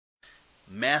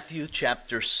Matthew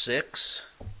chapter 6.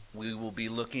 We will be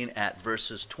looking at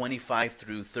verses 25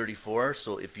 through 34.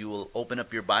 So if you will open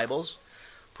up your Bibles,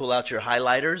 pull out your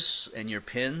highlighters and your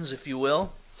pens, if you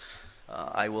will.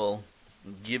 I will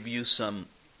give you some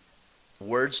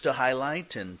words to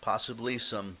highlight and possibly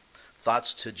some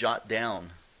thoughts to jot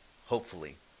down,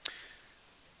 hopefully.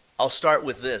 I'll start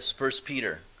with this, 1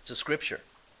 Peter. It's a scripture.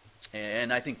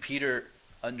 And I think Peter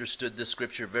understood this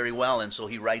scripture very well, and so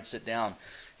he writes it down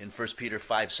in 1 Peter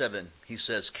 5:7. He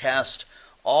says, "Cast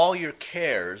all your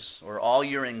cares or all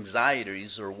your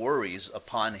anxieties or worries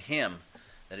upon him,"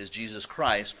 that is Jesus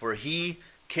Christ, "for he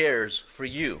cares for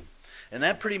you." And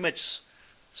that pretty much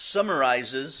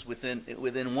summarizes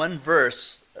within one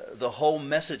verse the whole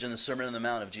message in the Sermon on the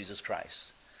Mount of Jesus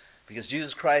Christ. Because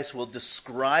Jesus Christ will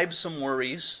describe some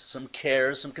worries, some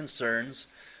cares, some concerns.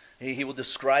 He will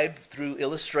describe through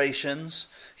illustrations.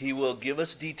 He will give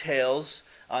us details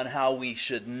on how we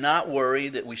should not worry,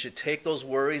 that we should take those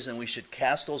worries and we should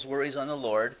cast those worries on the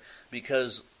Lord,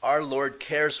 because our Lord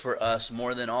cares for us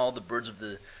more than all the birds of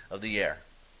the air.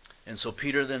 And so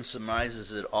Peter then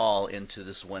summarizes it all into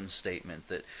this one statement,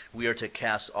 that we are to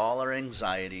cast all our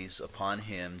anxieties upon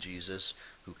him, Jesus,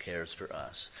 who cares for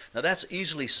us. Now that's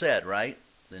easily said, right?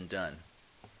 Than done.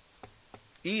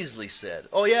 Easily said.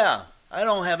 Oh yeah, I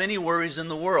don't have any worries in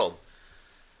the world.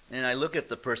 And I look at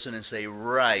the person and say,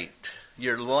 right,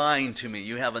 you're lying to me.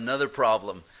 You have another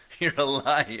problem. You're a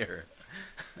liar.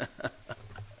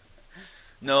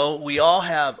 No, we all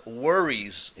have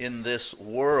worries in this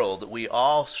world. We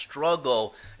all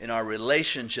struggle in our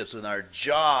relationships, in our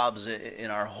jobs, in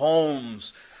our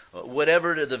homes,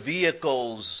 whatever, the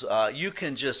vehicles. You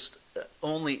can just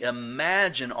only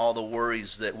imagine all the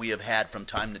worries that we have had from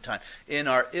time to time. In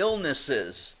our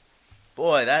illnesses,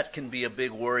 boy, that can be a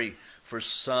big worry for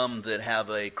some that have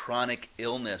a chronic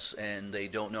illness and they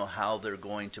don't know how they're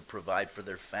going to provide for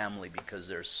their family because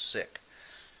they're sick.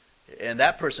 And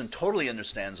that person totally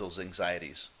understands those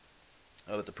anxieties.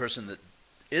 But the person that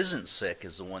isn't sick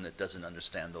is the one that doesn't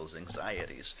understand those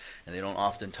anxieties. And they don't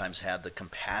oftentimes have the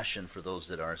compassion for those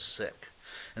that are sick.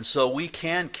 And so we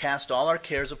can cast all our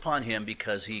cares upon him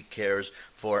because he cares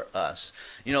for us.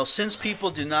 You know, since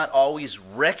people do not always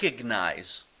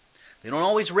recognize, they don't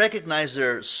always recognize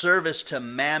their service to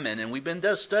mammon, and we've been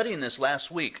studying this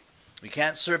last week. We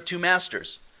can't serve two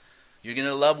masters. You're going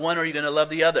to love one or you're going to love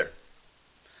the other.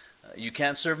 You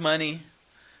can't serve money.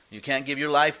 You can't give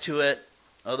your life to it.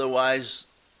 Otherwise,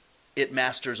 it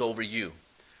masters over you.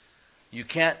 You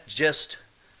can't just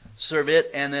serve it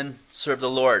and then serve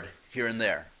the Lord here and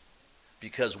there,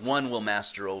 because one will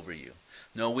master over you.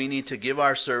 No, we need to give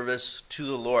our service to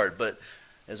the Lord. But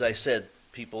as I said,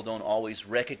 people don't always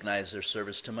recognize their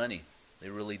service to money. They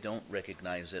really don't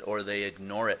recognize it, or they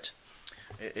ignore it.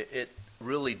 It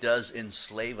really does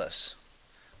enslave us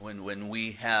when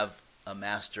we have a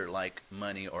master like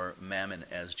money, or mammon,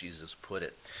 as Jesus put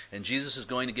it. And Jesus is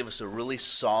going to give us a really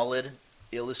solid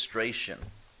illustration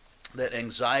that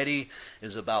anxiety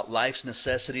is about life's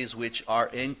necessities, which are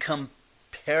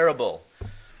incomparable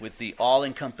with the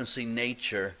all-encompassing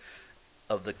nature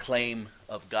of the claim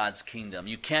of God's kingdom.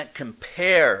 You can't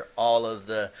compare all of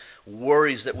the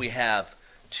worries that we have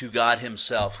to God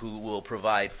himself, who will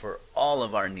provide for all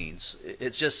of our needs.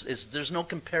 There's no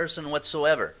comparison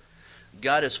whatsoever.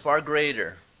 God is far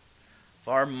greater,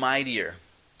 far mightier,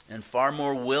 and far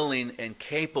more willing and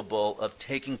capable of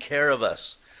taking care of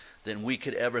us than we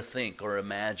could ever think or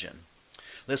imagine.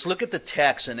 Let's look at the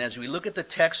text, and as we look at the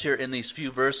text here in these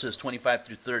few verses, 25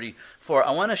 through 34,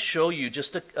 I want to show you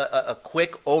just a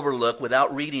quick overlook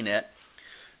without reading it,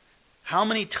 how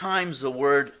many times the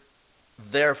word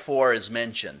therefore is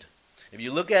mentioned. If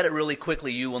you look at it really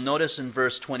quickly, you will notice in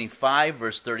verse 25,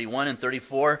 verse 31, and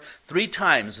 34, 3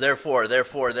 times, therefore,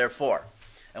 therefore, therefore.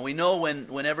 And we know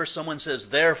whenever someone says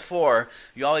therefore,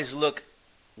 you always look,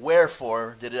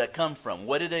 wherefore did that come from?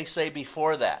 What did they say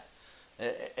before that?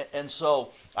 And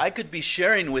so I could be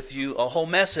sharing with you a whole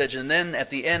message, and then at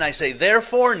the end I say,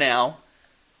 therefore now,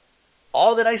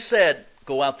 all that I said,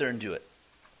 go out there and do it.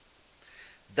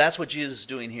 That's what Jesus is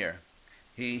doing here.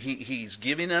 He's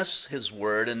giving us his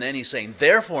word, and then he's saying,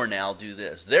 therefore now do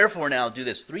this. Therefore now do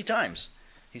this. 3 times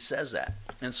he says that.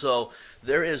 And so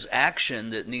there is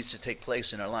action that needs to take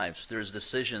place in our lives. There's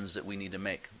decisions that we need to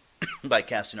make by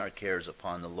casting our cares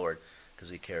upon the Lord, because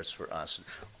he cares for us.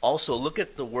 Also, look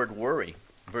at the word worry.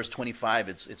 Verse 25,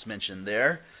 it's mentioned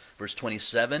there. Verse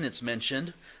 27, it's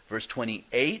mentioned. Verse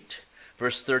 28,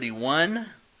 verse 31,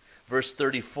 verse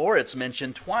 34, it's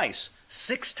mentioned twice.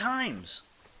 6 times.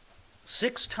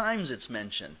 6 times it's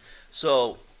mentioned.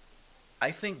 So I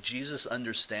think Jesus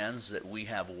understands that we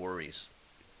have worries.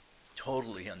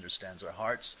 totally understands our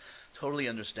hearts, totally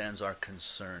understands our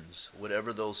concerns,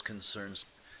 whatever those concerns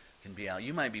can be out.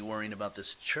 You might be worrying about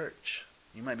this church.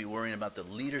 You might be worrying about the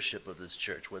leadership of this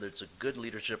church, whether it's a good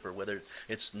leadership or whether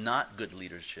it's not good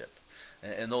leadership.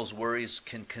 And those worries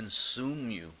can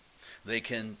consume you. They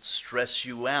can stress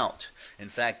you out. In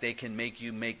fact, they can make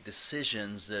you make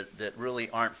decisions that really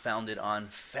aren't founded on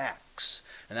facts.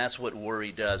 And that's what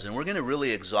worry does. And we're going to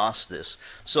really exhaust this.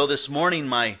 So this morning,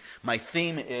 my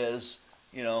theme is,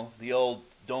 the old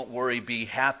don't worry, be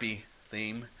happy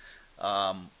theme.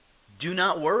 Do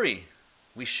not worry.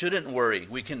 We shouldn't worry.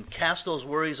 We can cast those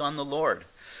worries on the Lord.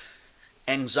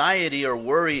 Anxiety or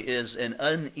worry is an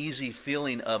uneasy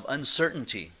feeling of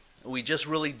uncertainty. We just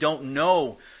really don't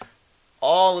know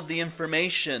all of the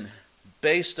information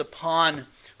based upon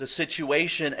the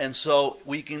situation, and so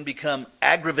we can become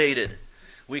aggravated.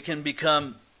 We can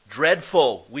become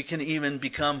dreadful. We can even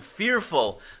become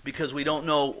fearful because we don't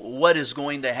know what is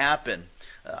going to happen.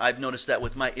 I've noticed that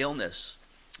with my illness.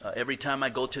 Every time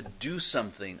I go to do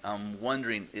something, I'm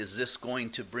wondering, is this going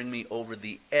to bring me over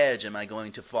the edge? Am I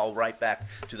going to fall right back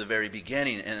to the very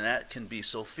beginning? And that can be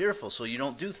so fearful, so you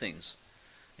don't do things.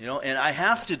 And I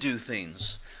have to do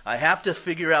things. I have to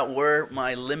figure out where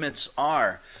my limits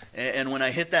are. And when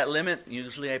I hit that limit,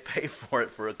 usually I pay for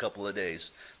it for a couple of days.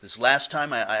 This last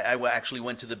time, I actually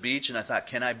went to the beach, and I thought,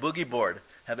 can I boogie board?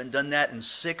 Haven't done that in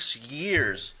 6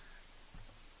 years.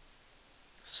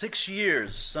 6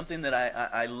 years, something that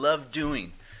I love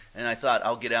doing. And I thought,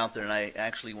 I'll get out there. And I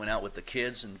actually went out with the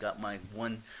kids and got my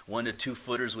one to 2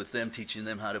 footers with them, teaching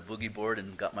them how to boogie board,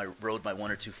 and rode my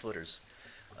 1 or 2 footers.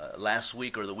 Last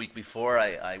week or the week before,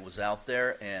 I was out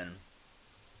there, and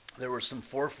there were some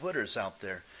 4-footers out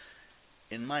there.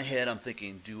 In my head, I'm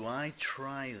thinking, do I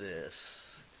try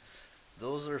this?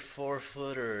 Those are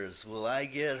 4-footers. Will I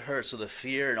get hurt? So the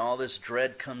fear and all this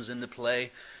dread comes into play.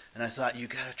 And I thought, you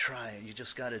got to try it. You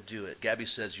just got to do it. Gabby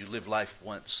says, you live life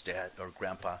once, Dad or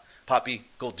Grandpa. Poppy,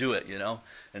 go do it,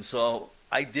 And so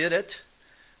I did it,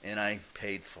 and I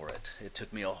paid for it. It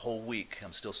took me a whole week.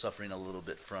 I'm still suffering a little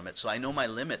bit from it. So I know my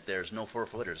limit there is no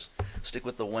 4-footers. Stick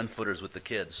with the 1-footers with the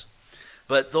kids.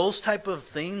 But those type of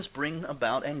things bring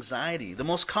about anxiety. The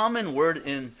most common word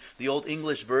in the Old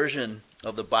English version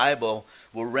of the Bible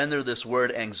will render this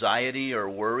word anxiety or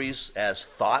worries as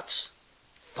thoughts.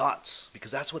 Thoughts,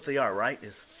 because that's what they are, right?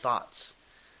 Is thoughts.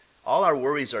 All our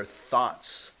worries are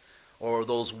thoughts, or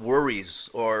those worries,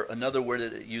 or another word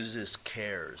that it uses is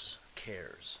cares.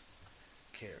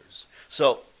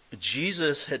 So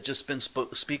Jesus had just been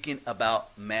speaking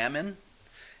about mammon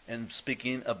and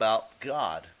speaking about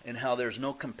God and how there's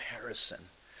no comparison.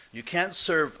 You can't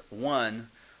serve one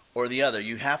or the other.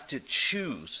 You have to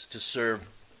choose to serve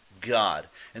God.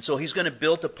 And so he's going to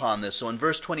build upon this. So in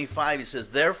verse 25 he says,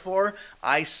 therefore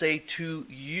I say to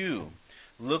you,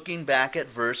 looking back at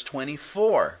verse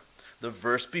 24, the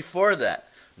verse before that,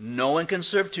 no one can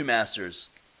serve 2 masters,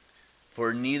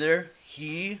 for neither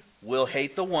he will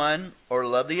hate the one or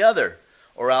love the other,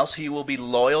 or else he will be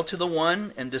loyal to the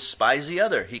one and despise the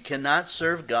other. He cannot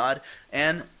serve God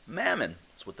and mammon.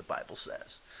 That's what the Bible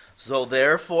says. So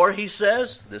therefore, he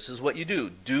says, this is what you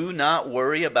do. Do not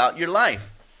worry about your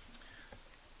life.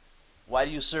 Why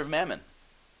do you serve mammon?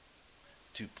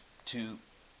 To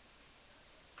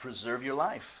preserve your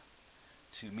life,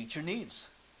 to meet your needs,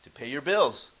 to pay your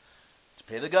bills, to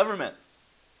pay the government,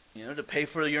 to pay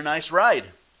for your nice ride,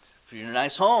 for your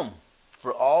nice home,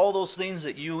 for all those things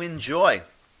that you enjoy.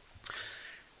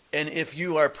 And if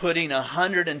you are putting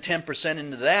 110%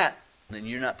 into that, then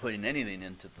you're not putting anything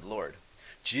into the Lord.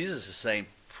 Jesus is saying,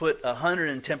 put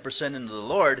 110% into the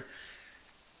Lord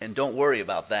and don't worry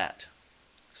about that.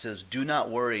 He says, do not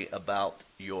worry about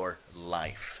your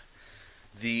life.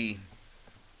 The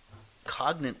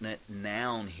cognate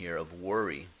noun here of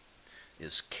worry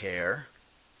is care.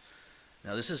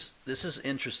 Now this is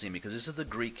interesting because this is the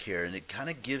Greek here, and it kind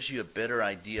of gives you a better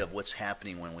idea of what's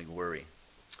happening when we worry,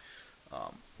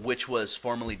 which was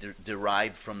formerly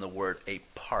derived from the word a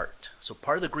part. So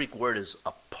part of the Greek word is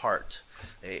a part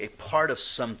of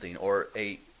something, or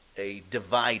a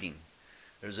dividing.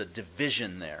 There's a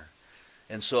division there.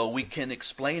 And so we can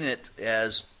explain it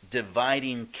as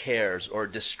dividing cares, or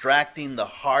distracting the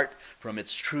heart from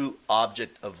its true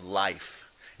object of life.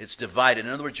 It's divided.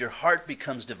 In other words, your heart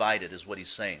becomes divided, is what he's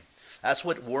saying. That's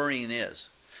what worrying is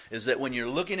that when you're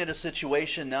looking at a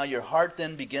situation, now your heart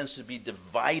then begins to be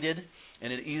divided,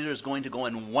 and it either is going to go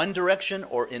in one direction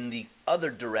or in the other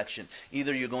direction.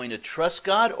 Either you're going to trust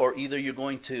God, or either you're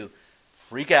going to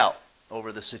freak out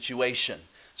over the situation.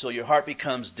 So your heart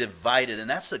becomes divided, and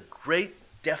that's a great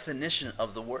definition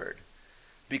of the word.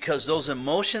 Because those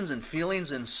emotions and feelings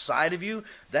inside of you,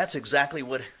 that's exactly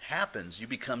what happens. You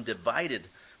become divided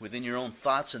within your own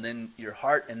thoughts and then your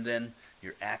heart and then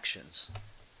your actions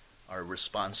are a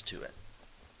response to it.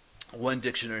 One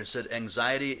dictionary said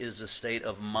anxiety is a state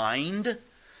of mind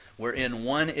wherein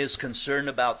one is concerned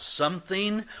about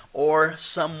something or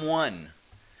someone.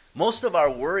 Most of our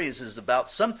worries is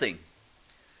about something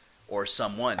or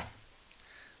someone.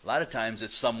 A lot of times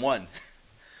it's someone.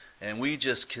 And we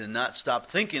just cannot stop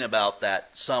thinking about that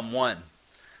someone.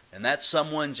 And that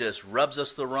someone just rubs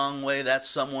us the wrong way. That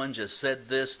someone just said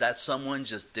this. That someone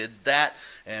just did that.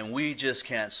 And we just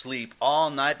can't sleep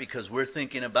all night because we're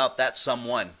thinking about that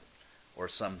someone or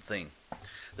something.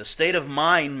 The state of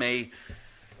mind may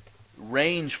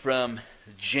range from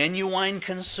genuine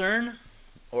concern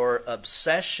or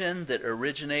obsession that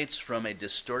originates from a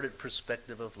distorted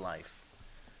perspective of life.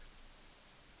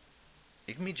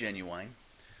 It can be genuine,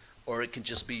 or it can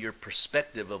just be your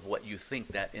perspective of what you think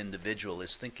that individual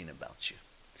is thinking about you.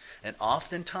 And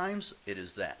oftentimes, it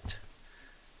is that.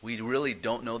 We really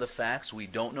don't know the facts. We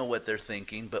don't know what they're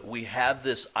thinking, but we have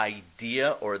this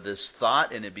idea or this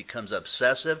thought, and it becomes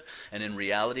obsessive, and in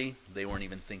reality, they weren't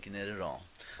even thinking it at all.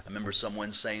 I remember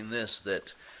someone saying this,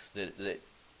 that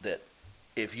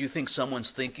if you think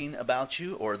someone's thinking about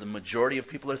you, or the majority of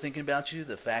people are thinking about you,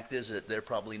 the fact is that they're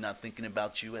probably not thinking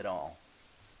about you at all.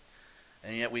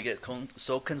 And yet we get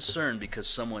so concerned because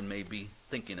someone may be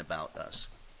thinking about us.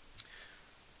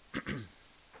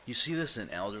 You see this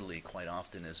in elderly quite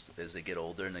often as they get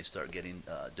older and they start getting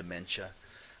dementia.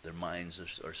 Their minds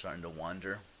are starting to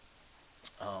wander.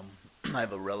 I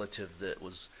have a relative that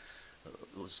was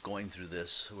going through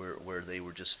this where they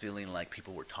were just feeling like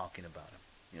people were talking about him.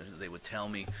 You know, they would tell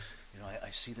me,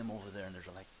 I see them over there and they're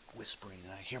like whispering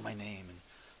and I hear my name, and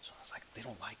so I was like, they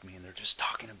don't like me and they're just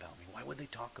talking about me. Why would they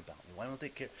talk about me? Why don't they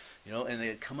care? And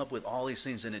they'd come up with all these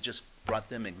things, and it just brought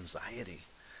them anxiety.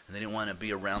 And they didn't want to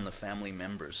be around the family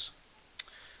members.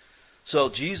 So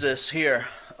Jesus here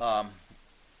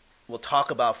will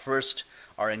talk about first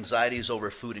our anxieties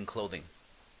over food and clothing.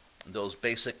 Those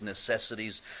basic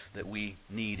necessities that we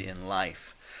need in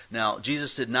life. Now,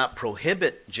 Jesus did not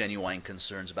prohibit genuine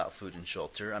concerns about food and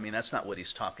shelter. I mean, that's not what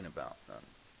he's talking about.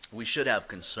 We should have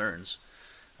concerns.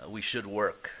 We should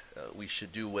work. We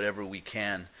should do whatever we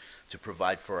can to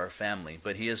provide for our family.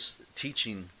 But he is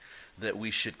teaching that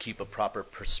we should keep a proper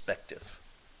perspective.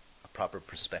 A proper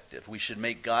perspective. We should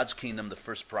make God's kingdom the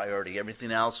first priority.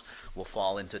 Everything else will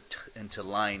fall into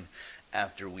line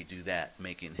after we do that,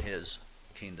 making his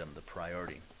kingdom the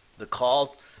priority. The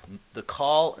call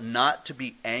not to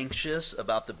be anxious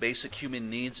about the basic human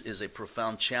needs is a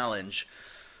profound challenge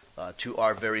to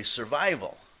our very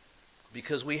survival.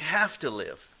 Because we have to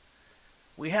live.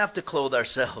 We have to clothe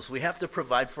ourselves. We have to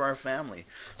provide for our family.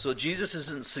 So Jesus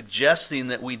isn't suggesting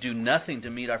that we do nothing to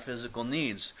meet our physical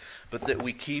needs, but that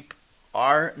we keep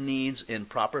our needs in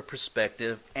proper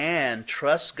perspective and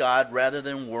trust God rather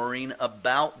than worrying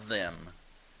about them.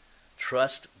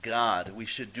 Trust God. We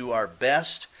should do our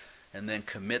best and then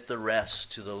commit the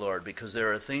rest to the Lord, because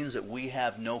there are things that we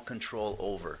have no control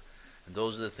over. And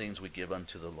those are the things we give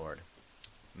unto the Lord.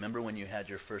 Remember when you had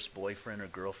your first boyfriend or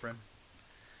girlfriend?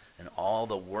 And all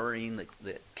the worrying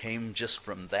that came just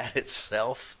from that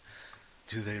itself?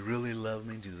 Do they really love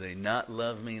me? Do they not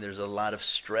love me? There's a lot of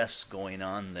stress going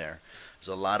on there.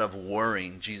 There's a lot of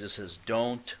worrying. Jesus says,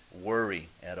 don't worry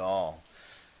at all.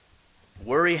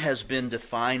 Worry has been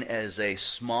defined as a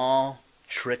small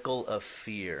trickle of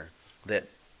fear that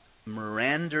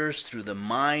meanders through the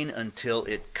mind until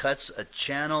it cuts a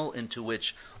channel into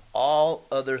which all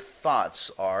other thoughts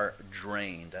are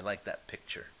drained. I like that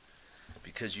picture.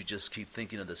 Because you just keep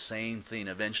thinking of the same thing.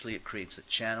 Eventually it creates a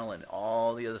channel and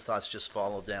all the other thoughts just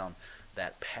follow down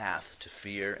that path to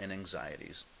fear and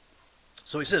anxieties.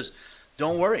 So he says,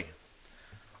 don't worry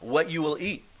what you will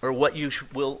eat or what you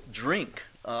will drink.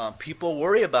 People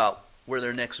worry about where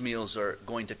their next meals are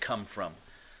going to come from.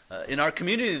 In our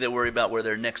community, they worry about where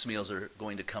their next meals are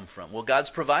going to come from. Well, God's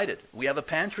provided. We have a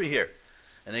pantry here.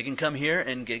 And they can come here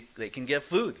and they can get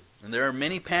food. And there are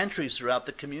many pantries throughout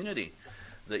the community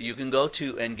that you can go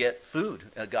to and get food.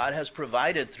 God has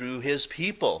provided through his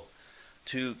people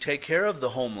to take care of the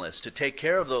homeless, to take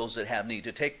care of those that have need,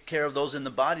 to take care of those in the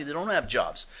body that don't have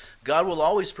jobs. God will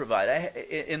always provide.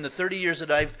 In the 30 years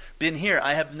that I've been here,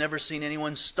 I have never seen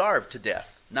anyone starve to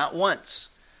death. Not once.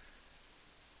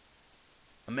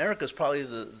 America's probably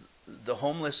the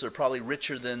homeless are probably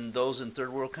richer than those in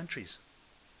third world countries.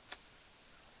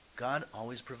 God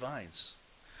always provides.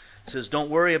 He says, don't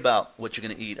worry about what you're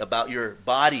going to eat, about your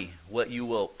body, what you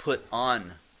will put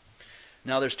on.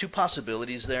 Now, there's two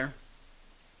possibilities there.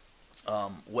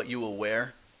 What you will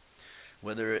wear.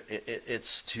 whether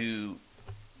it's to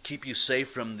keep you safe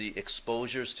from the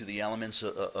exposures to the elements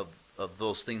of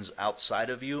those things outside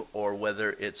of you, or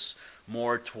whether it's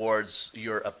more towards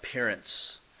your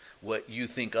appearance, what you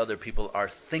think other people are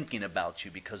thinking about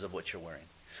you because of what you're wearing.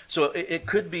 So it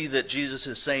could be that Jesus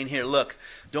is saying here, look,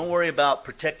 don't worry about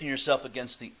protecting yourself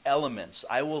against the elements.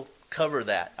 I will cover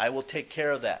that. I will take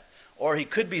care of that. Or he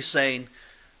could be saying,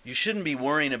 you shouldn't be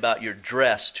worrying about your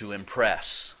dress to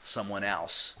impress someone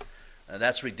else.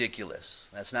 That's ridiculous.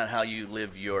 That's not how you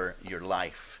live your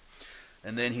life.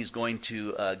 And then he's going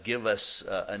to give us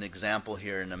an example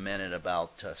here in a minute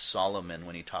about Solomon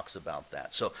when he talks about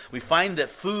that. So we find that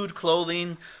food,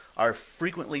 clothing are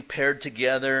frequently paired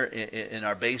together in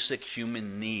our basic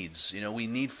human needs. You know, we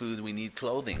need food, we need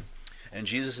clothing. And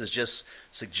Jesus is just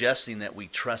suggesting that we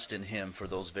trust in him for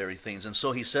those very things. And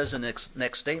so he says in the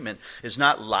next statement, is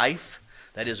not life,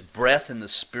 that is breath in the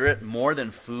spirit, more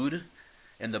than food,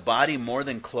 and the body more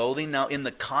than clothing? Now in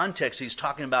the context, he's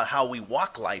talking about how we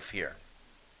walk life here.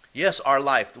 Yes, our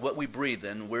life, what we breathe,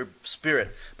 and we're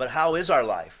spirit. But how is our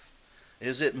life?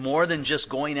 Is it more than just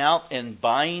going out and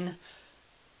buying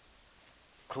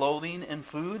clothing and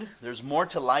food? There's more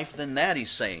to life than that,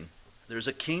 he's saying. There's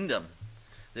a kingdom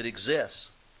that exists.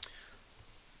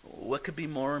 What could be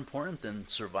more important than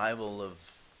survival of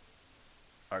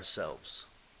ourselves?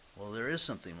 Well, there is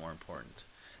something more important.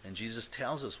 And Jesus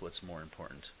tells us what's more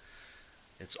important.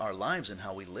 It's our lives and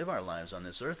how we live our lives on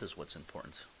this earth is what's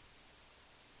important.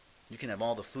 You can have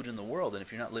all the food in the world, and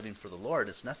if you're not living for the Lord,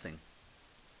 it's nothing.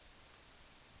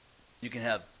 You can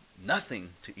have nothing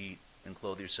to eat and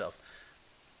clothe yourself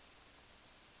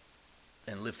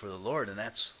and live for the Lord, and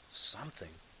that's something.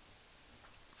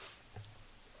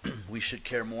 We should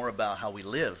care more about how we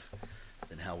live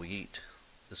than how we eat.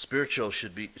 The spiritual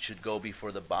should go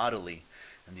before the bodily,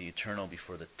 and the eternal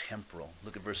before the temporal.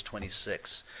 Look at verse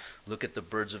 26. Look at the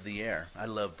birds of the air. I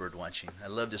love bird watching. I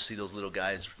love to see those little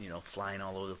guys, flying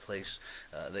all over the place.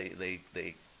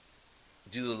 They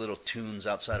do the little tunes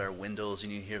outside our windows,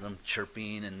 and you hear them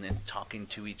chirping and talking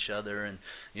to each other. And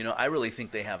I really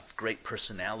think they have great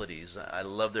personalities. I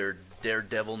love their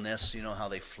daredevilness. How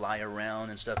they fly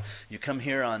around and stuff. You come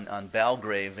here on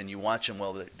Belgrave and you watch them.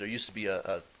 Well, there used to be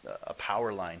a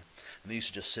power line. And they used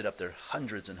to just sit up there,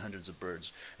 hundreds and hundreds of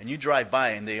birds. And you drive by,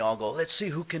 and they all go, "Let's see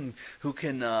who can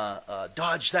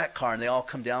dodge that car." And they all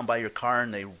come down by your car,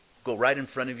 and they go right in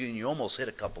front of you, and you almost hit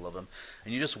a couple of them.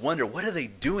 And you just wonder, what are they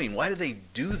doing? Why do they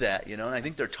do that? And I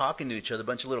think they're talking to each other, a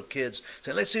bunch of little kids,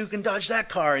 saying, "Let's see who can dodge that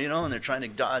car." And they're trying to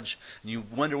dodge. And you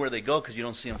wonder where they go because you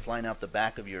don't see them flying out the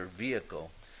back of your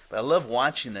vehicle. But I love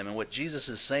watching them. And what Jesus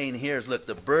is saying here is, look,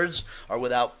 the birds are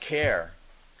without care.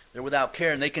 They're without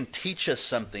care, and they can teach us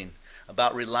something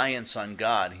about reliance on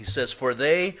God. He says, "For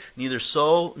they neither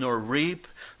sow nor reap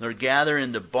nor gather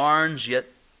into barns, yet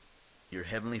your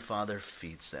heavenly Father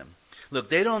feeds them." Look,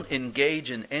 they don't engage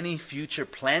in any future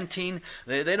planting.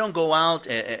 They don't go out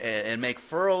and make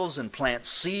furrows and plant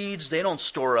seeds. They don't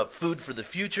store up food for the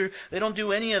future. They don't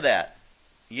do any of that.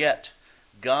 Yet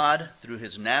God, through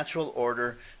his natural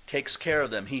order, takes care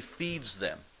of them. He feeds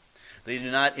them. They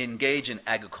do not engage in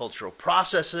agricultural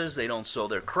processes. They don't sow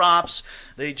their crops.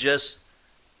 They just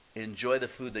enjoy the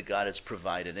food that God has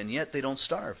provided. And yet they don't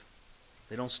starve.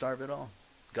 They don't starve at all.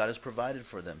 God has provided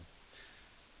for them.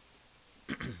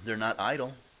 They're not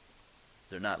idle.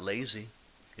 They're not lazy.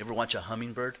 You ever watch a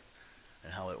hummingbird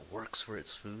and how it works for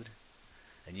its food?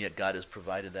 And yet God has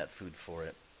provided that food for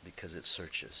it because it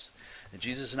searches. And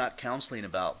Jesus is not counseling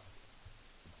about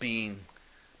being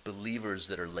believers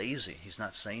that are lazy. He's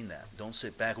not saying that. Don't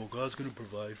sit back, "Well, God's going to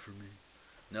provide for me."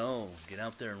 No, get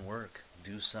out there and work.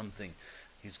 Do something.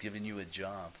 He's given you a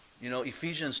job.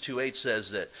 Ephesians 2:8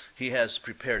 says that he has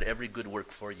prepared every good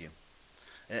work for you.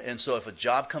 And so if a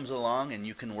job comes along and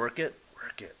you can work it,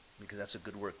 because that's a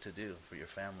good work to do for your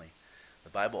family. The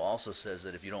Bible also says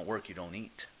that if you don't work, you don't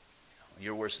eat.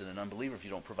 You're worse than an unbeliever if you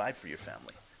don't provide for your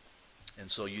family. And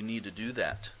so you need to do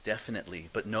that, definitely.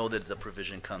 But know that the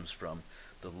provision comes from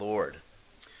the Lord.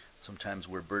 Sometimes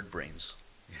we're bird brains.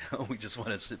 We just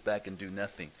want to sit back and do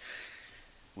nothing.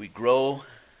 We grow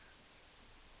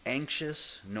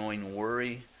anxious, knowing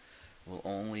worry will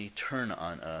only turn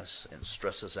on us and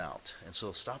stress us out. And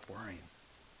so stop worrying.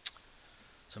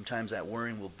 Sometimes that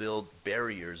worrying will build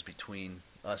barriers between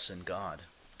us and God.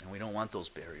 And we don't want those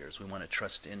barriers. We want to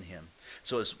trust in him.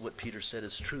 So as what Peter said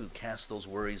is true. Cast those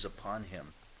worries upon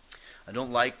him. I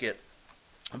don't like it,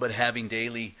 but having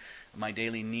my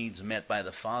daily needs met by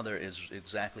the Father is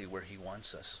exactly where he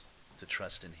wants us to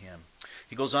trust in him.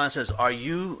 He goes on and says, "Are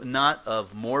you not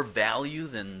of more value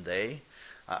than they?"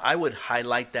 I would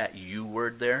highlight that "you"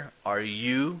 word there. Are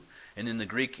you? And in the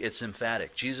Greek, it's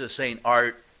emphatic. Jesus is saying,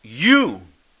 are you?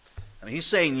 I mean, he's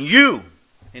saying you.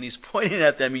 And he's pointing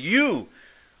at them. You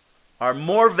are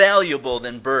more valuable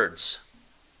than birds.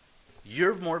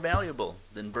 You're more valuable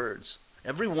than birds.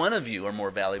 Every one of you are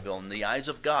more valuable in the eyes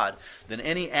of God than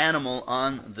any animal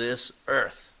on this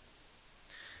earth.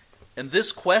 And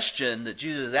this question that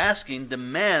Jesus is asking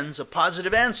demands a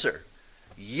positive answer.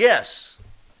 Yes.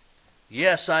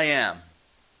 Yes, I am.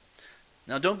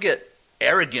 Now, don't get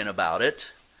arrogant about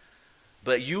it,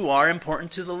 but you are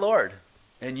important to the Lord,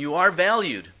 and you are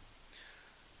valued.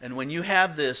 And when you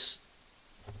have this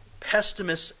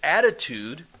pessimist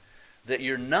attitude that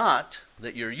you're not,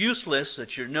 that you're useless,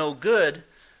 that you're no good,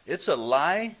 it's a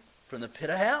lie from the pit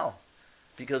of hell.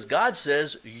 Because God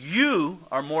says you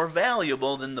are more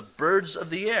valuable than the birds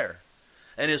of the air.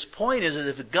 And his point is that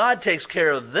if God takes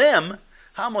care of them,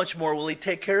 how much more will he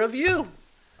take care of you,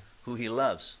 who he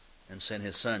loves, and sent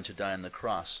his son to die on the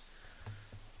cross?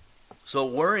 So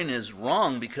worrying is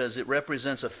wrong because it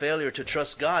represents a failure to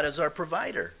trust God as our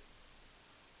provider.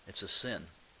 It's a sin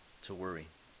to worry.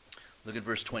 Look at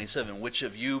verse 27. Which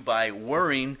of you by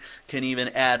worrying can even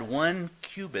add 1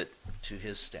 cubit to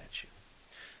his stature?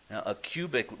 Now a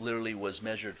cubit literally was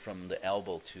measured from the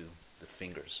elbow to the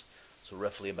fingers. So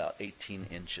roughly about 18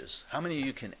 inches. How many of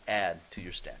you can add to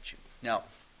your stature? Now,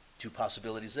 2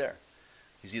 possibilities there.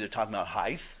 He's either talking about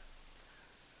height.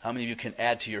 How many of you can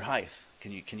add to your height?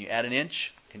 Can you add an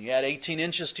inch? Can you add 18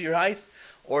 inches to your height?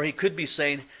 Or he could be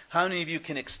saying, how many of you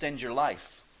can extend your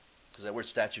life? Because that word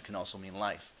statue can also mean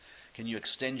life. Can you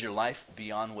extend your life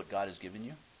beyond what God has given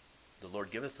you? The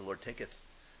Lord giveth, the Lord taketh.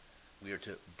 We are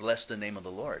to bless the name of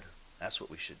the Lord. That's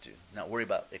what we should do. Not worry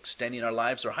about extending our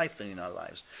lives or heightening our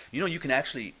lives. You know, you can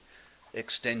actually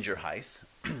extend your height.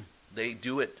 They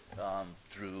do it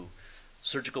through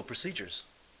surgical procedures.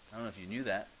 I don't know if you knew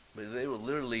that, but they will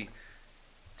literally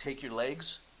take your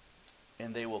legs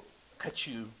and they will cut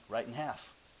you right in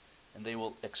half. And they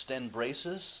will extend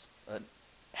braces,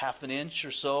 half an inch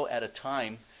or so at a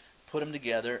time, put them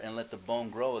together and let the bone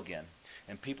grow again.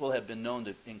 And people have been known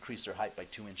to increase their height by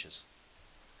 2 inches.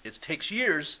 It takes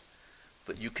years,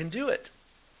 but you can do it.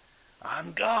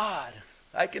 I'm God.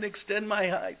 I can extend my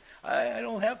height. I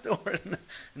don't have to worry.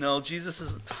 No, Jesus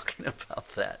isn't talking about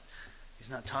that. He's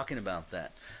not talking about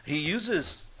that. He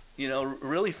uses,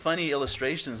 really funny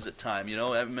illustrations at times.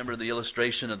 I remember the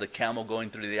illustration of the camel going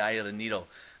through the eye of the needle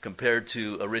compared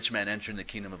to a rich man entering the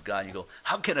kingdom of God. You go,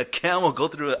 how can a camel go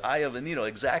through the eye of a needle?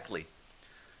 Exactly.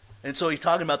 And so he's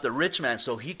talking about the rich man,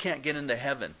 so he can't get into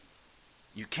heaven.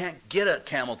 You can't get a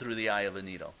camel through the eye of a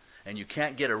needle. And you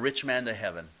can't get a rich man to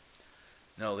heaven.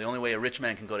 No, the only way a rich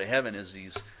man can go to heaven is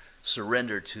he's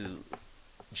surrendered to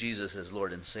Jesus as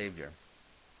Lord and Savior.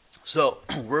 So,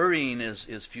 worrying is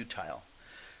futile.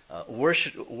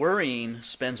 Worrying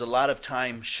spends a lot of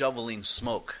time shoveling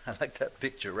smoke. I like that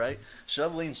picture, right?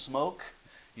 Shoveling smoke,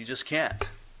 you just can't.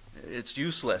 It's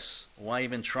useless. Why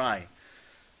even try?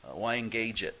 Why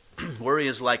engage it? Worry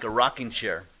is like a rocking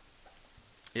chair.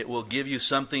 It will give you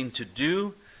something to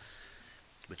do,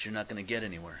 but you're not going to get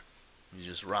anywhere. You're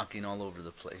just rocking all over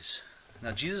the place.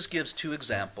 Now, Jesus gives 2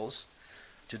 examples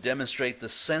to demonstrate the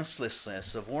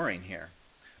senselessness of worrying here.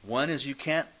 One is you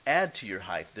can't add to your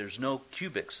height. There's no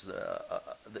cubics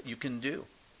that you can do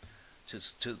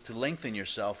to lengthen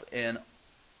yourself.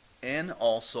 And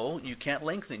also, you can't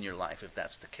lengthen your life if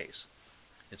that's the case.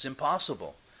 It's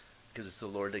impossible because it's the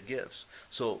Lord that gives.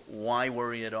 So why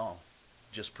worry at all?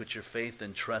 Just put your faith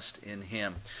and trust in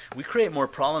Him. We create more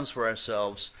problems for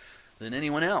ourselves than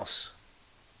anyone else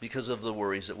because of the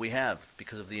worries that we have,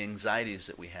 because of the anxieties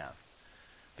that we have,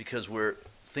 because we're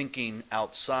thinking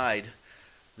outside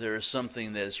there is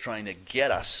something that is trying to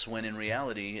get us when in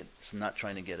reality it's not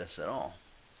trying to get us at all.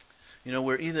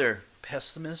 We're either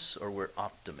pessimists or we're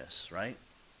optimists, right?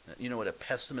 You know what a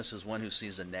pessimist is? One who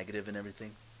sees the negative in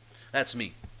everything. That's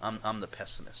me. I'm the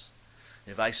pessimist.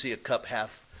 If I see a cup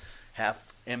half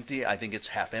empty, I think it's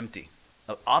half empty.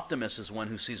 An optimist is one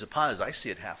who sees a positive. I see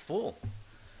it half full.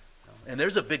 And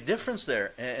there's a big difference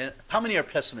there. And how many are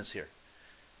pessimists here?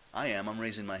 I am. I'm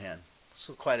raising my hand.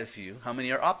 So quite a few. How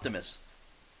many are optimists?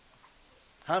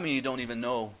 How many don't even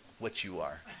know what you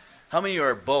are? How many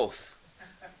are both?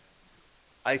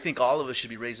 I think all of us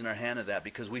should be raising our hand at that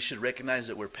because we should recognize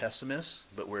that we're pessimists,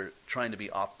 but we're trying to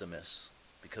be optimists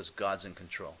because God's in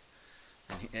control.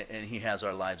 And He has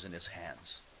our lives in His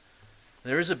hands.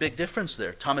 There is a big difference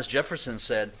there. Thomas Jefferson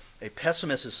said, a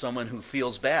pessimist is someone who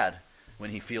feels bad when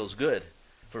he feels good,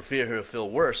 for fear he'll feel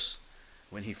worse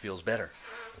when he feels better.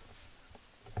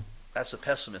 That's a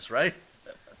pessimist, right?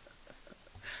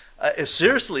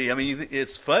 Seriously, I mean,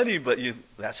 it's funny, but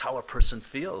that's how a person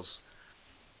feels.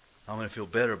 I'm going to feel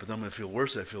better, but then I'm going to feel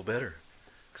worse that I feel better.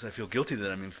 Because I feel guilty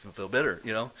that I'm going to feel better,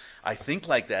 you know. I think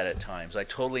like that at times. I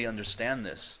totally understand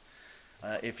this.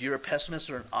 If you're a pessimist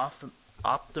or an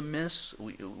optimist,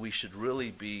 we should really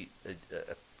be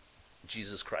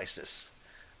Jesus Christus.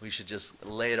 We should just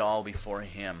lay it all before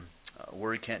him.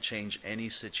 Worry can't change any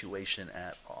situation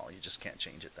at all. You just can't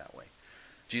change it that way.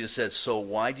 Jesus said, so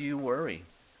why do you worry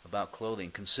about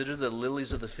clothing? Consider the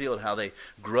lilies of the field, how they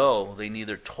grow. They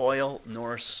neither toil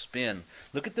nor spin.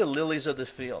 Look at the lilies of the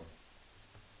field.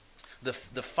 The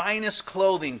finest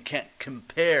clothing can't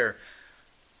compare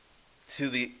to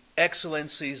the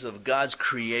excellencies of God's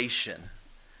creation.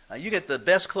 You get the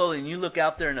best clothing, you look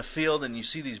out there in a field and you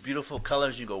see these beautiful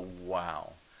colors, you go,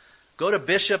 wow. Go to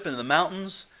Bishop in the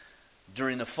mountains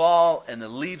during the fall and the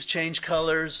leaves change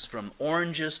colors from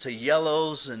oranges to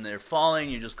yellows and they're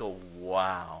falling, you just go,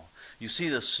 wow. You see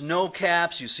the snow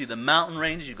caps, you see the mountain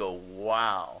ranges, you go,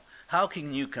 wow. How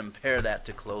can you compare that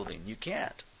to clothing? You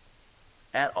can't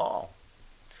at all.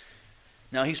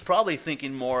 Now he's probably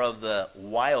thinking more of the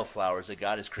wildflowers that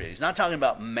God has created. He's not talking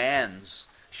about man's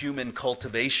human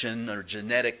cultivation or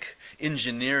genetic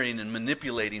engineering and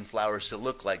manipulating flowers to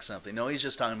look like something. No, he's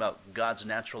just talking about God's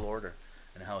natural order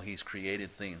and how he's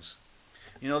created things.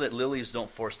 You know that lilies don't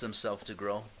force themselves to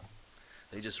grow?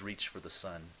 They just reach for the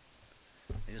sun.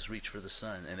 They just reach for the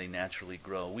sun and they naturally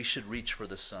grow. We should reach for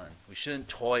the sun. We shouldn't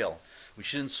toil. We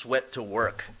shouldn't sweat to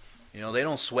work. You know, they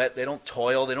don't sweat, they don't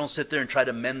toil, they don't sit there and try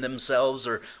to mend themselves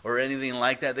or anything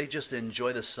like that. They just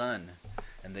enjoy the sun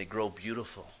and they grow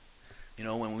beautiful. You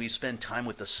know, when we spend time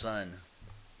with the sun,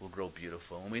 we'll grow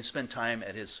beautiful. When we spend time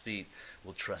at his feet,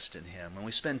 we'll trust in him. When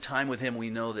we spend time with him, we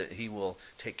know that he will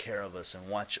take care of us and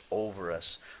watch over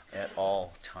us at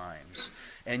all times.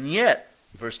 And yet,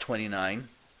 verse 29,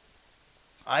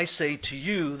 I say to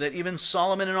you that even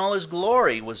Solomon in all his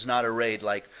glory was not arrayed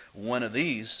like one of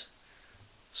these.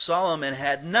 Solomon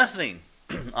had nothing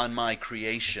on my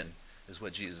creation, is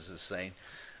what Jesus is saying.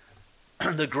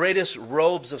 The greatest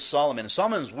robes of Solomon.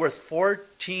 Solomon's worth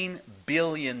 $14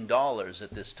 billion at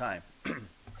this time.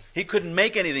 He couldn't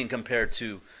make anything compared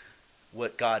to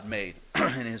what God made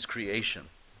in his creation.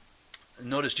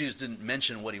 Notice Jesus didn't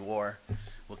mention what he wore,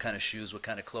 what kind of shoes, what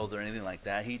kind of clothes, or anything like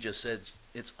that. He just said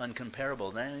it's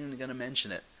uncomparable. I'm not even going to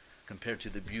mention it compared to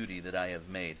the beauty that I have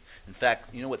made. In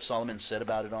fact, you know what Solomon said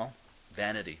about it all?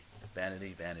 Vanity,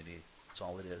 vanity, vanity. That's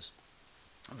all it is.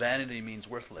 Vanity means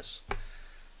worthless.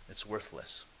 It's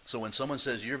worthless. So when someone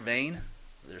says you're vain,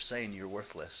 they're saying you're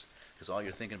worthless because all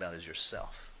you're thinking about is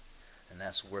yourself. And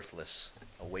that's worthless,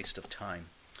 a waste of time.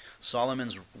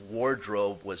 Solomon's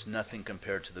wardrobe was nothing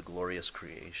compared to the glorious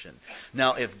creation.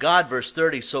 Now, if God, verse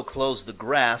 30, so clothes the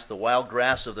grass, the wild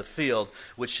grass of the field,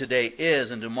 which today is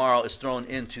and tomorrow is thrown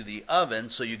into the oven,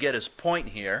 so you get his point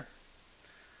here,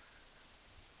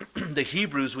 the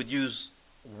Hebrews would use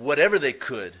whatever they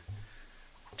could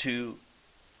to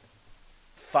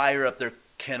fire up their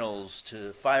kennels,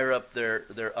 to fire up their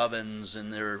ovens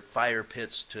and their fire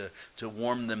pits to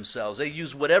warm themselves. They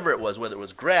used whatever it was, whether it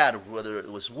was grass, whether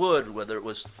it was wood, whether it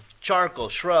was charcoal,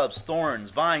 shrubs, thorns,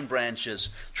 vine branches,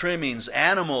 trimmings,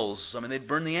 animals. I mean, they'd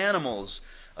burn the animals.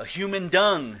 Human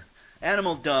dung,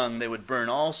 animal dung they would burn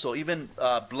also. Even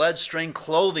blood-stained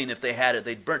clothing, if they had it,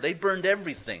 they burned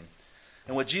everything.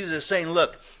 And what Jesus is saying,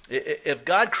 look, if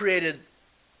God created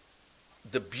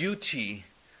the beauty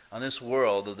on this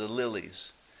world of the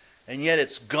lilies, and yet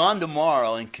it's gone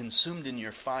tomorrow and consumed in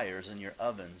your fires and your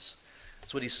ovens,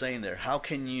 that's what he's saying there. How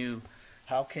can you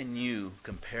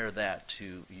compare that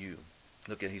to you?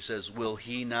 Look at, he says, will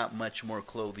he not much more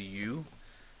clothe you,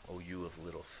 O you of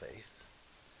little faith?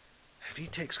 If he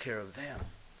takes care of them,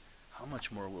 how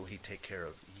much more will he take care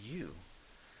of you?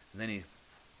 And then he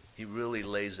really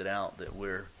lays it out that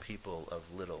we're people of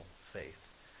little faith.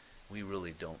 We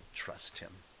really don't trust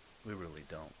him. We really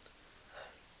don't.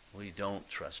 We don't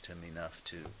trust him enough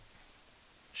to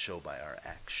show by our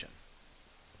action.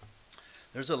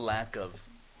 There's a lack of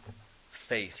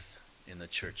faith in the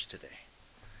church today.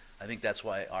 I think that's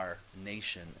why our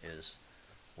nation is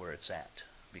where it's at,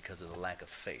 because of the lack of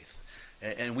faith.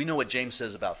 And we know what James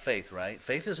says about faith, right?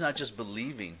 Faith is not just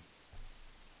believing.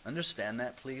 Understand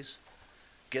that, please?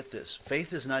 Get this.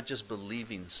 Faith is not just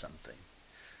believing something.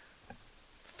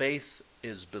 Faith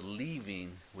is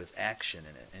believing with action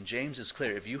in it. And James is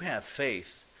clear. If you have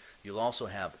faith, you'll also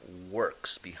have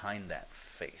works behind that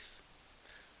faith.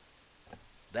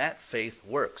 That faith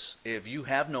works. If you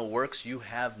have no works, you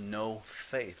have no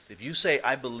faith. If you say,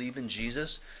 I believe in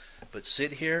Jesus, but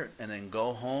sit here and then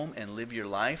go home and live your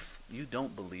life, you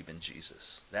don't believe in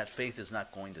Jesus. That faith is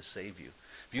not going to save you.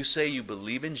 If you say you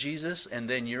believe in Jesus and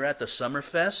then you're at the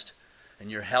Summerfest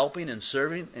and you're helping and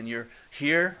serving, and you're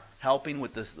here helping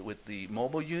with the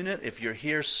mobile unit, if you're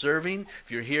here serving,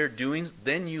 if you're here doing,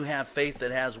 then you have faith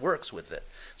that has works with it.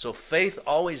 So faith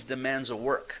always demands a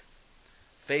work.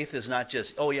 Faith is not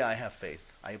just, oh yeah, I have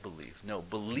faith, I believe. No,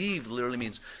 believe literally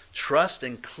means trust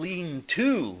and cling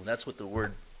to. That's what the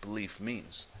word belief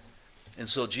means. And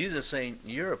so Jesus is saying,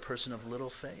 you're a person of little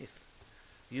faith.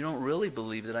 You don't really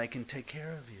believe that I can take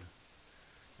care of you.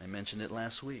 I mentioned it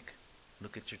last week.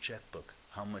 Look at your checkbook.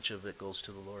 How much of it goes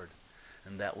to the Lord?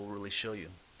 And that will really show you.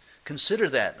 Consider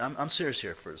that. I'm serious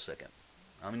here for a second.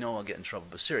 I know I'll get in trouble,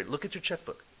 but serious. Look at your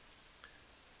checkbook.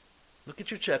 Look at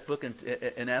your checkbook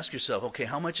and ask yourself, okay,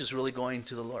 how much is really going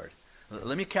to the Lord?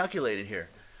 Let me calculate it here.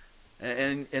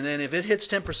 And then if it hits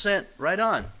 10%, right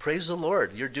on. Praise the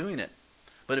Lord. You're doing it.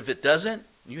 But if it doesn't,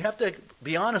 you have to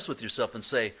be honest with yourself and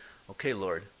say, okay,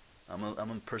 Lord, I'm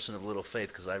a person of little faith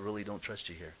because I really don't trust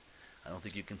you here. I don't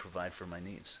think you can provide for my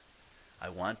needs. I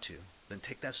want to. Then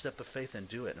take that step of faith and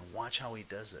do it, and watch how he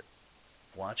does it.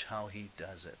 Watch how he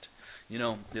does it. You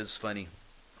know, it's funny.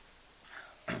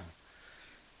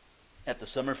 At the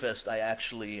Summerfest, I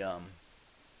actually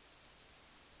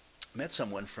met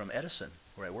someone from Edison,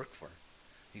 where I worked for.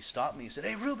 He stopped me. He said,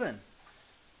 hey, Ruben,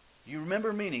 you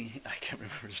remember me? And I can't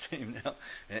remember his name now.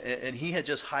 And he had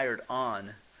just hired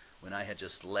on when I had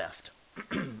just left.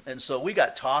 And so we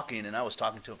got talking, and I was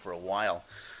talking to him for a while.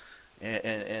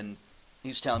 And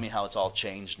he's telling me how it's all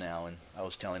changed now. And I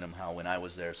was telling him how when I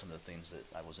was there, some of the things that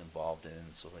I was involved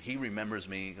in. So he remembers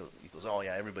me. He goes, oh,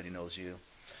 yeah, everybody knows you.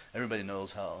 Everybody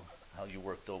knows how you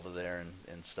worked over there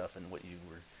and stuff, and what you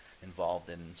were involved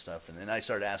in and stuff. And then I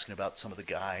started asking about some of the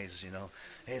guys, you know,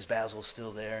 hey, is Basil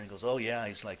still there? And he goes, oh yeah,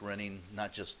 he's like running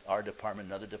not just our department,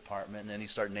 another department. And then he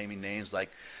started naming names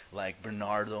like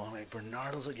Bernardo. I'm like,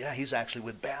 Bernardo's like, yeah, he's actually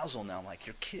with Basil now. I'm like,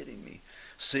 you're kidding me.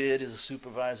 Sid is a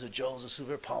supervisor, Joe's a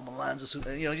supervisor, Paul Milan's a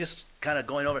supervisor, you know, just kind of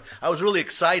going over. I was really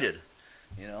excited,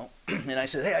 you know. And I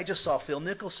said, hey, I just saw Phil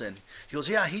Nicholson. He goes,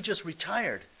 yeah, he just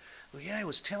retired. Well, yeah, he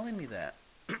was telling me that.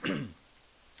 And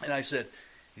I said,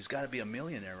 he's got to be a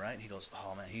millionaire, right? And he goes,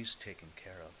 oh, man, he's taken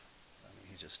care of. I mean,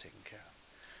 he's just taken care of.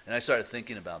 And I started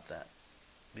thinking about that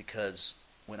because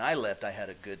when I left, I had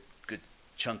a good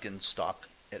chunk in stock,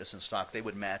 Edison stock. They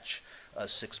would match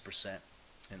 6%.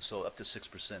 And so up to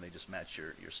 6%, they just match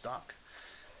your stock.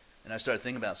 And I started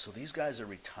thinking about, so these guys are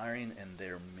retiring and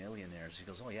they're millionaires. He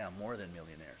goes, oh, yeah, more than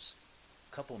millionaires.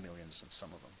 A couple millions in some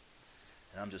of them.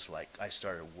 And I'm just like, I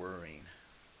started worrying.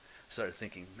 I started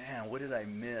thinking, man, what did I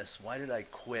miss? Why did I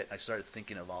quit? I started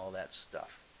thinking of all that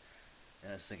stuff.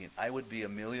 And I was thinking, I would be a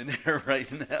millionaire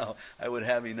right now. I would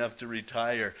have enough to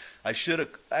retire. I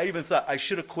even thought I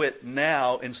should have quit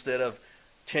now instead of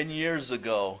 10 years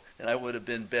ago, and I would have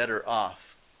been better off.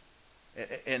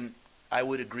 And I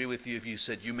would agree with you if you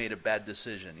said you made a bad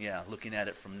decision. Yeah, looking at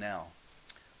it from now.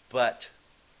 But,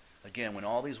 again, when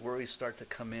all these worries start to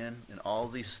come in and all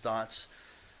these thoughts,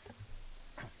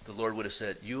 the Lord would have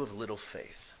said, you have little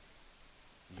faith.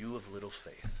 You have little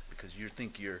faith. Because you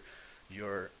think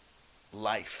your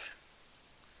life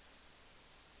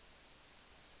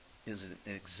is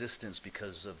in existence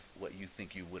because of what you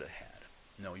think you would have had.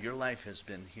 No, your life has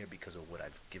been here because of what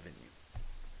I've given you.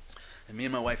 And me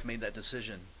and my wife made that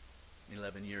decision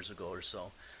 11 years ago or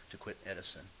so to quit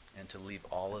Edison and to leave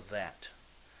all of that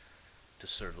to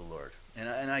serve the Lord.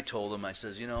 And I told him, I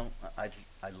says, you know, I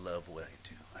love what I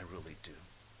do. I really do.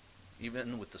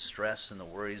 Even with the stress and the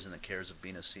worries and the cares of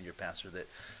being a senior pastor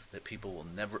that people will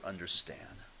never understand.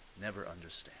 Never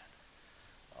understand.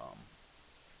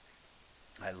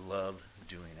 I love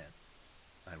doing it.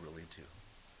 I really do.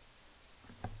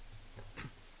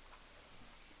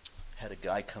 Had a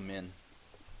guy come in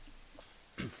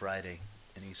Friday,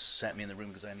 and he sat me in the room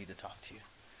because I need to talk to you.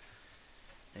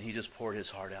 And he just poured his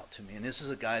heart out to me. And this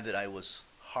is a guy that I was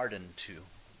hardened to.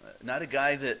 Not a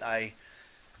guy that I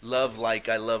love like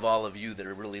I love all of you that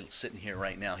are really sitting here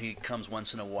right now. He comes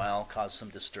once in a while, causes some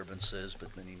disturbances,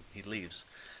 but then he leaves.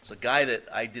 It's a guy that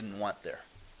I didn't want there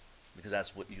because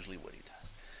that's usually what he does.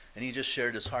 And he just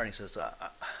shared his heart. He says,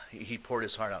 he poured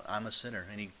his heart out. I'm a sinner.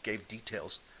 And he gave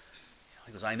details.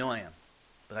 He goes, I know I am,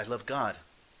 but I love God.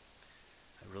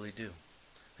 I really do.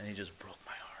 And he just broke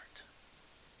my heart.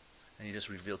 And he just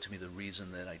revealed to me the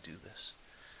reason that I do this.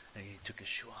 And he took his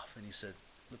shoe off and he said,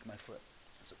 look at my foot.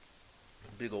 It's a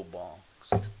big old ball.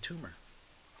 It's a tumor.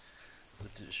 I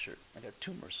looked at his shirt. I got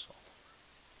tumors all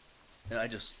over. And I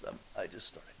just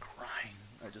started crying.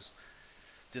 I just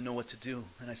didn't know what to do.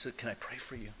 And I said, can I pray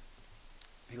for you?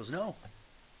 He goes, no.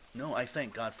 No, I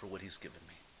thank God for what he's given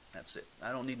me. That's it.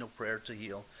 I don't need no prayer to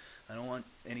heal. I don't want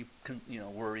any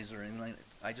worries or anything like that.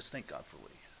 I just thank God for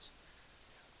what he has.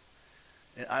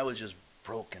 And I was just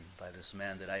broken by this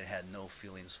man that I had no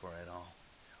feelings for at all.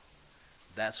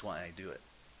 That's why I do it.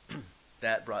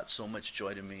 That brought so much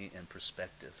joy to me and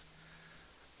perspective.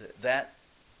 That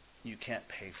you can't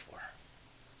pay for.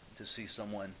 To see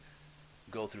someone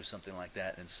go through something like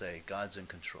that and say, God's in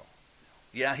control.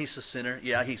 Yeah, he's a sinner.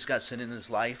 Yeah, he's got sin in his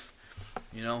life.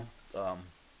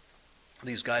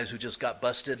 These guys who just got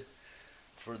busted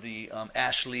for the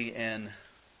Ashley and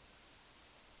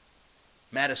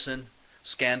Madison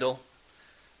scandal.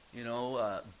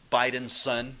 Biden's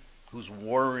son, who's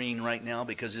worrying right now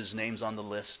because his name's on the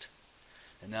list.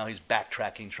 And now he's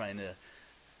backtracking, trying to,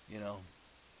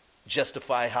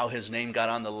 justify how his name got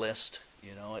on the list,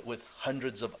 with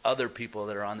hundreds of other people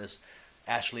that are on this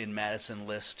Ashley and Madison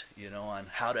list, on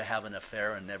how to have an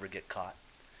affair and never get caught.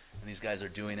 And these guys are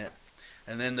doing it.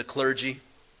 And then the clergy,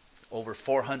 over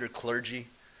 400 clergy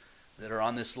that are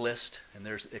on this list, and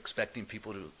they're expecting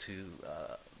people to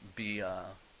be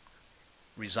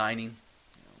resigning.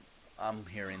 I'm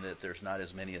hearing that there's not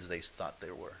as many as they thought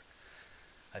there were.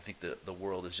 I think the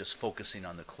world is just focusing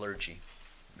on the clergy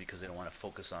because they don't want to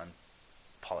focus on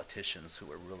politicians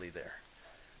who are really there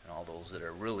and all those that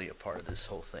are really a part of this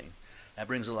whole thing. That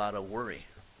brings a lot of worry.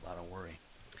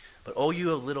 But oh,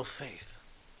 you of little faith,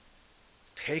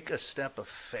 take a step of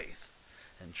faith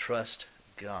and trust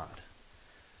God.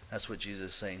 That's what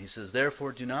Jesus is saying. He says,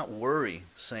 therefore do not worry,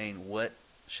 saying, what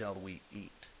shall we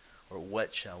eat? Or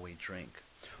what shall we drink?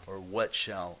 Or what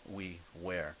shall we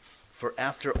wear? For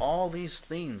after all these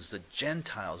things the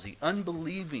Gentiles, the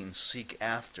unbelieving, seek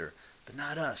after, but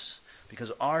not us,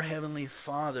 because our heavenly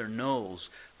Father knows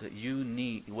that you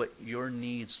need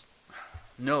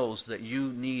knows that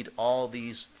you need all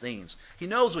these things. He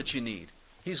knows what you need.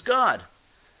 He's God.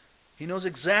 He knows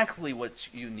exactly what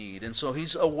you need, and so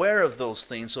he's aware of those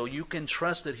things, so you can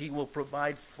trust that he will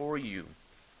provide for you.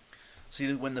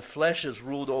 See, when the flesh is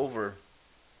rules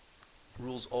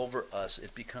over us,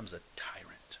 it becomes a tyrant.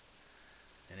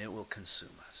 And it will consume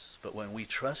us. But when we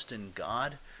trust in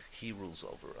God, he rules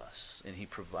over us. And he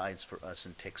provides for us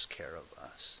and takes care of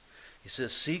us. He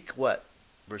says, seek what?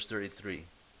 Verse 33.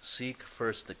 Seek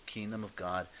first the kingdom of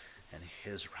God and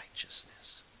his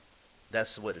righteousness.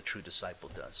 That's what a true disciple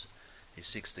does. He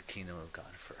seeks the kingdom of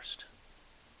God first.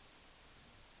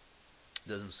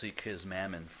 Doesn't seek his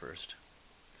mammon first.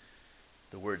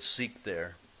 The word seek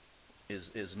there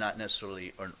is not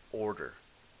necessarily an order,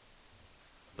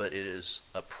 but it is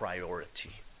a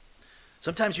priority.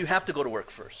 Sometimes you have to go to work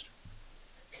first,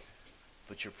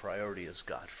 but your priority is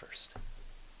God first.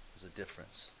 There's a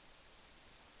difference.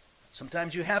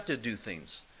 Sometimes you have to do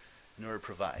things in order to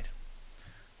provide,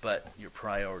 but your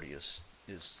priority is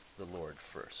the Lord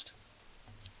first.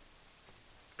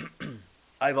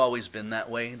 I've always been that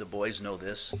way. The boys know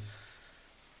this.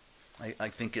 I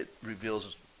think it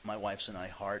reveals my wife's and I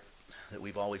heart that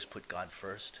we've always put God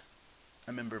first.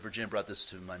 I remember Virginia brought this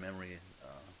to my memory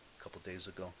a couple days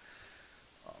ago.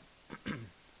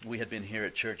 We had been here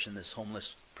at church, and this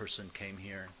homeless person came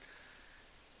here,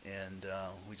 and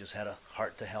we just had a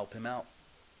heart to help him out.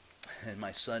 And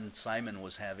my son Simon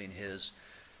was having his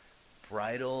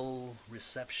bridal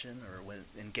reception or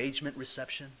engagement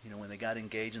reception, when they got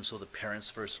engaged, and so the parents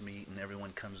first meet and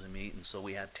everyone comes to meet, and so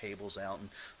we had tables out and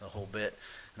the whole bit.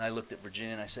 And I looked at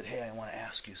Virginia and I said, hey, I want to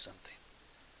ask you something.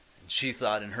 And she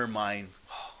thought in her mind,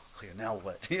 oh, now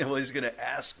what? He's going to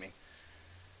ask me.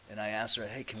 And I asked her,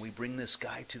 hey, can we bring this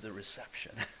guy to the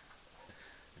reception?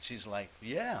 And she's like,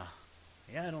 yeah,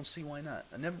 I don't see why not.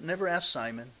 I never asked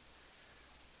Simon,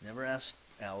 never asked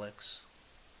Alex.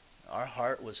 Our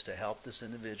heart was to help this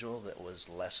individual that was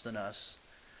less than us,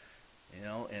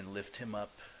 and lift him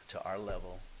up to our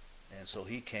level. And so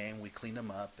he came, we cleaned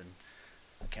him up, and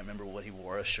I can't remember what he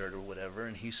wore, a shirt or whatever,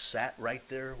 and he sat right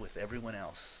there with everyone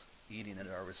else eating at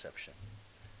our reception.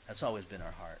 That's always been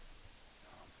our heart.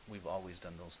 We've always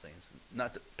done those things.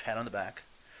 Not to pat on the back.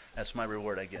 That's my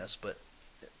reward, I guess, but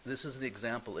this is the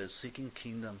example, is seeking the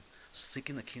kingdom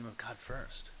of God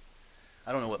first.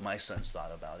 I don't know what my sons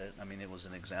thought about it. I mean, it was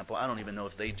an example. I don't even know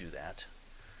if they do that.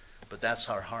 But that's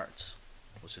our hearts,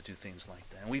 was to do things like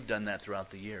that. And we've done that throughout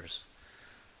the years.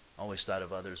 Always thought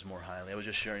of others more highly. I was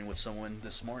just sharing with someone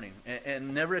this morning,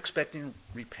 and never expecting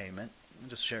repayment. I'm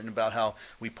just sharing about how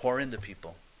we pour into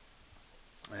people.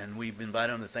 And we've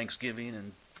invited them to Thanksgiving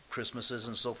and Christmases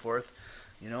and so forth,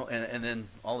 and then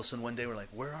all of a sudden one day we're like,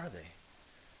 where are they?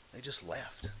 They just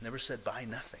left. Never said bye,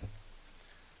 nothing.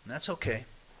 And that's okay.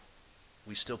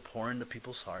 We still pour into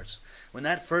people's hearts. When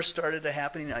that first started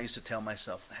happening, I used to tell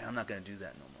myself, hey, I'm not going to do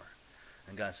that no more.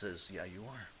 And God says, yeah, you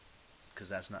are, because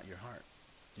that's not your heart.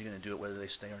 You're going to do it whether they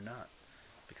stay or not,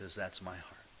 because that's my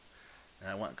heart. And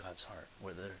I want God's heart.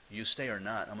 Whether you stay or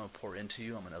not, I'm going to pour into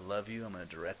you. I'm going to love you. I'm going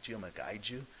to direct you. I'm going to guide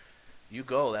you. You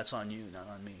go. That's on you, not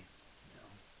on me. You know,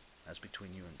 that's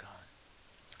between you and God.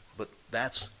 But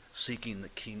that's seeking the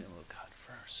kingdom of God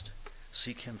first.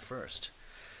 Seek him first.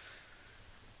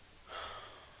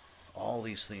 All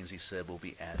these things, he said, will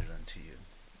be added unto you.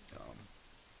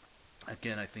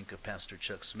 Again, I think of Pastor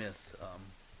Chuck Smith,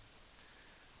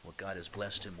 what God has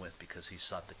blessed him with because he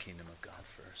sought the kingdom of God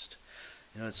first.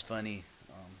 You know, it's funny.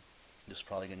 This is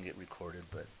probably going to get recorded,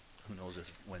 but who knows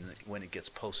if when it gets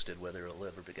posted, whether it'll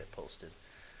ever get posted.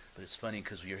 But it's funny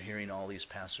because you're hearing all these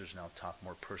pastors now talk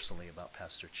more personally about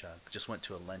Pastor Chuck. Just went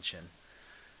to a luncheon,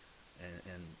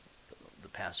 and the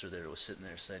pastor there was sitting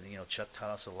there saying, you know, Chuck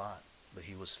taught us a lot, but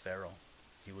he was Pharaoh.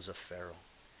 He was a Pharaoh.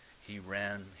 He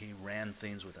ran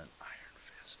things with an iron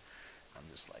fist. I'm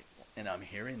just like, and I'm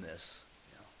hearing this,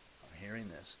 you know, I'm hearing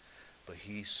this. But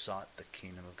he sought the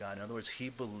kingdom of God. In other words, he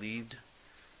believed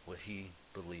what he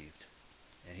believed.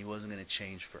 And he wasn't going to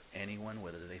change for anyone,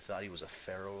 whether they thought he was a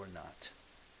Pharaoh or not.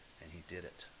 And he did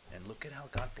it. And look at how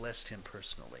God blessed him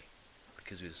personally,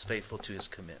 because he was faithful to his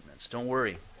commitments. Don't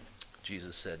worry,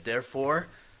 Jesus said. Therefore,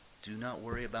 do not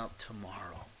worry about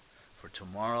tomorrow, for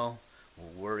tomorrow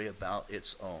will worry about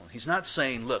its own. He's not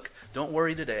saying, look, don't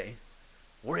worry today.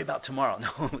 Worry about tomorrow.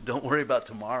 No, don't worry about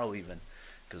tomorrow even,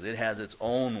 because it has its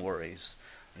own worries.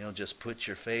 You know, just put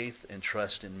your faith and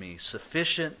trust in me.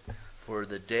 Sufficient for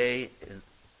the day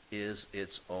is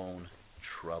its own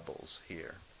troubles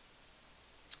here.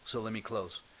 So let me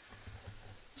close.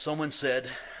 Someone said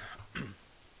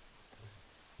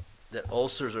that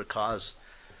ulcers are caused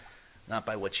not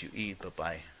by what you eat, but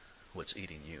by what's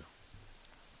eating you.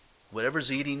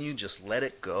 Whatever's eating you, just let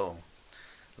it go.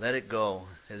 Let it go.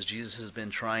 As Jesus has been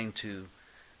trying to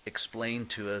explain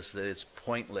to us that it's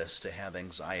pointless to have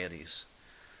anxieties.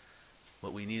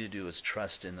 What we need to do is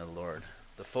trust in the Lord.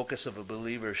 The focus of a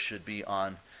believer should be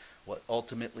on what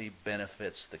ultimately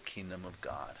benefits the kingdom of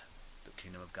God. The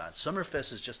kingdom of God.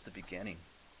 Summerfest is just the beginning.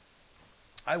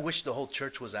 I wish the whole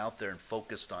church was out there and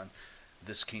focused on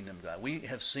this kingdom of God. We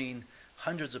have seen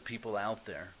hundreds of people out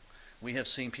there. We have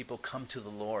seen people come to the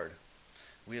Lord.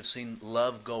 We have seen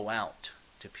love go out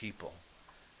to people.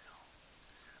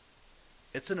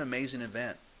 It's an amazing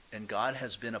event, and God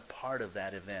has been a part of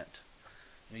that event.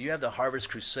 You have the Harvest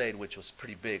Crusade, which was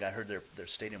pretty big. I heard their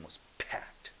stadium was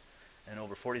packed, and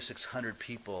over 4,600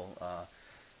 people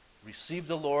received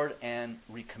the Lord and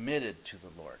recommitted to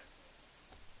the Lord.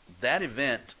 That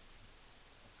event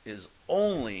is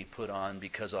only put on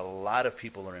because a lot of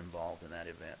people are involved in that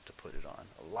event to put it on.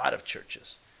 A lot of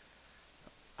churches.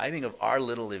 I think of our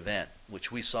little event,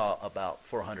 which we saw about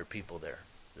 400 people there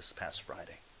this past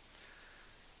Friday.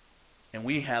 And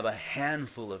we have a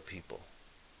handful of people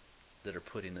that are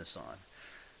putting this on.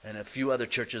 And a few other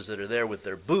churches that are there with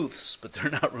their booths, but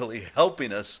they're not really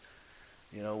helping us,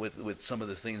 you know, with some of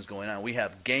the things going on. We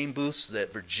have game booths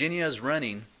that Virginia is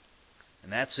running,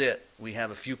 and that's it. We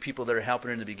have a few people that are helping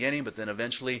her in the beginning, but then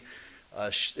eventually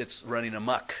it's running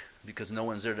amok because no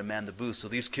one's there to man the booth. So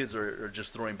these kids are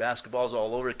just throwing basketballs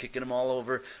all over, kicking them all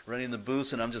over, running the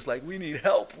booths, and I'm just like, we need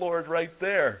help, Lord, right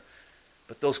there.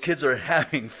 But those kids are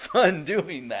having fun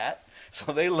doing that,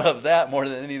 so they love that more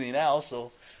than anything else,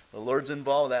 so the Lord's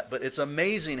involved in that. But it's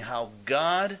amazing how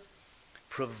God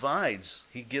provides.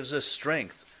 He gives us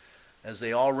strength as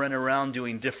they all run around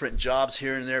doing different jobs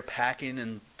here and there, packing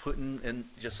and putting in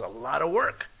just a lot of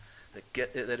work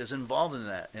that is involved in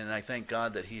that. And I thank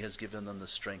God that He has given them the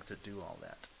strength to do all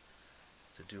that.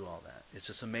 It's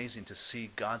just amazing to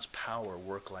see God's power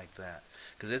work like that.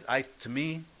 Because to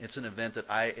me, it's an event that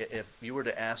if you were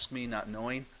to ask me not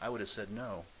knowing, I would have said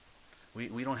no.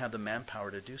 We don't have the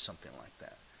manpower to do something like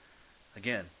that.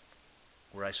 Again,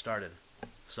 where I started,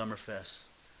 Summerfest,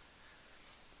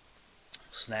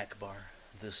 snack bar,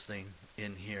 this thing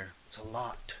in here. It's a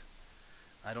lot.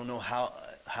 I don't know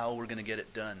how we're going to get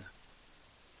it done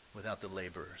without the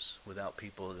laborers, without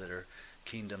people that are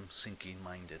kingdom sinking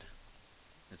minded.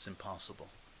 It's impossible.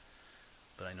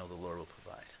 But I know the Lord will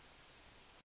provide.